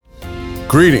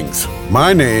Greetings.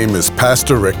 My name is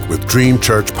Pastor Rick with Dream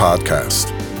Church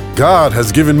Podcast. God has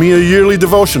given me a yearly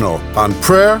devotional on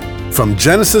prayer from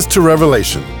Genesis to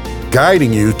Revelation,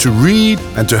 guiding you to read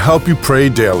and to help you pray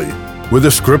daily, with a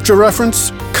scripture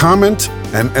reference, comment,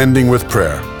 and ending with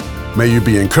prayer. May you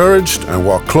be encouraged and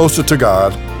walk closer to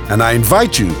God, and I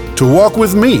invite you to walk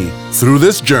with me through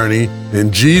this journey.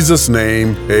 In Jesus'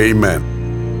 name,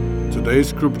 amen. Today's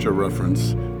scripture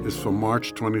reference is from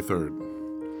March 23rd.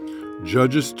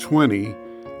 Judges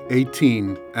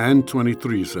 20:18 and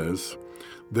 23 says,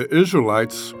 "The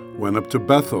Israelites went up to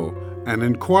Bethel and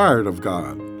inquired of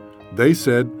God. They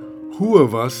said, 'Who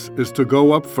of us is to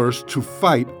go up first to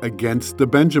fight against the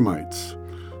Benjamites?'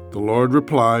 The Lord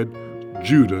replied,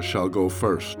 'Judah shall go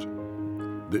first.'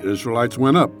 The Israelites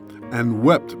went up and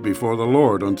wept before the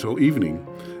Lord until evening,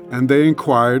 and they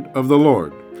inquired of the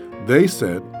Lord. They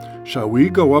said, 'Shall we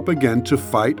go up again to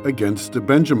fight against the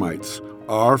Benjamites,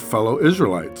 our fellow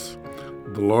Israelites?'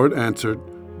 The Lord answered,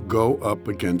 'Go up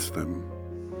against them.'"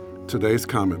 Today's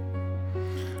comment.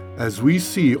 As we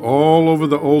see all over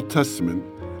the Old Testament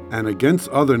and against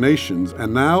other nations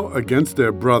and now against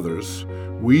their brothers,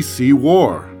 we see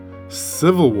war,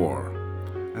 civil war,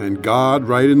 and God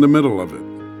right in the middle of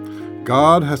it.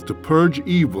 God has to purge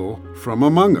evil from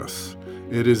among us.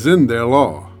 It is in their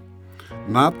law.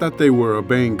 Not that they were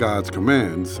obeying God's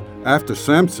commands. After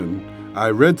Samson, I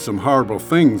read some horrible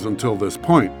things until this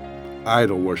point: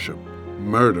 idol worship,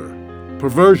 murder,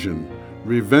 perversion,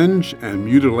 revenge, and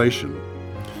mutilation.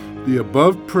 The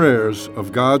above prayers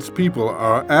of God's people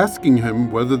are asking him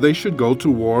whether they should go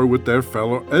to war with their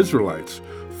fellow Israelites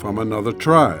from another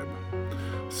tribe.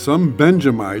 Some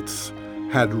Benjamites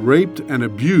had raped and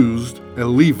abused a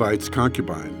Levite's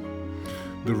concubine.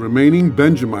 The remaining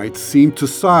Benjamites seemed to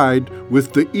side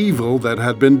with the evil that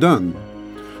had been done.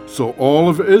 So all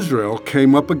of Israel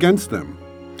came up against them.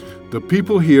 The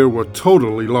people here were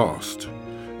totally lost.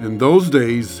 In those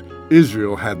days,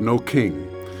 Israel had no king.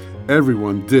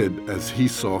 Everyone did as he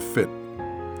saw fit.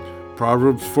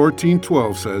 Proverbs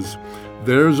 14:12 says,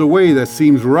 "There is a way that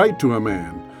seems right to a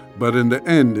man, but in the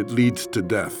end it leads to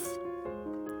death."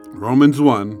 Romans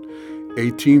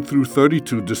 1:18 through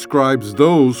 32 describes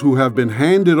those who have been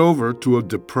handed over to a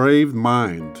depraved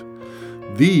mind.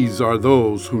 These are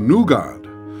those who knew God,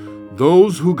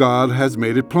 those who God has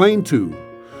made it plain to,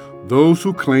 those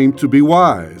who claim to be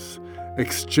wise,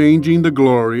 exchanging the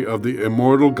glory of the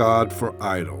immortal God for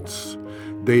idols.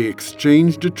 They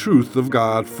exchanged the truth of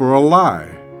God for a lie,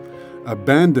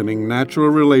 abandoning natural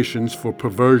relations for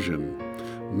perversion,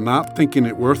 not thinking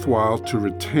it worthwhile to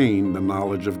retain the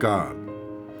knowledge of God.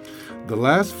 The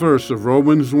last verse of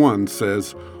Romans 1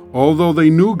 says, "Although they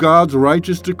knew God's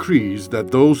righteous decrees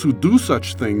that those who do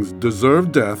such things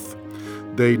deserve death,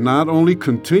 they not only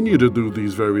continue to do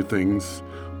these very things,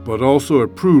 but also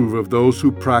approve of those who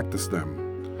practice them."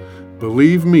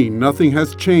 Believe me, nothing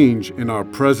has changed in our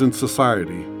present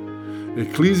society.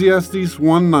 Ecclesiastes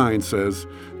 1:9 says,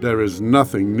 "There is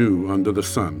nothing new under the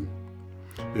sun."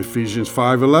 Ephesians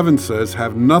 5:11 says,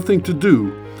 "Have nothing to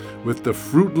do with the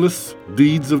fruitless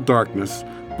deeds of darkness,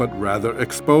 but rather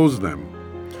expose them.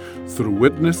 Through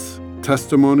witness,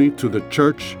 testimony to the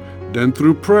church, then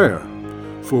through prayer.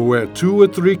 For where 2 or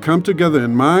 3 come together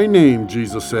in my name,"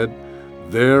 Jesus said,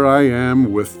 "there I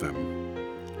am with them."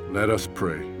 Let us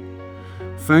pray.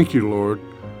 Thank you, Lord.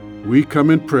 We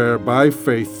come in prayer by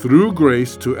faith through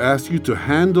grace to ask you to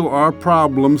handle our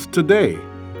problems today.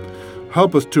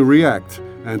 Help us to react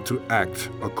and to act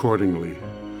accordingly,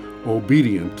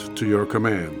 obedient to your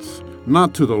commands,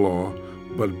 not to the law,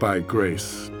 but by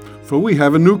grace. For we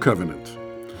have a new covenant,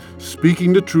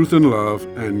 speaking the truth in love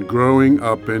and growing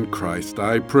up in Christ.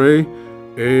 I pray,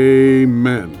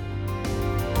 amen.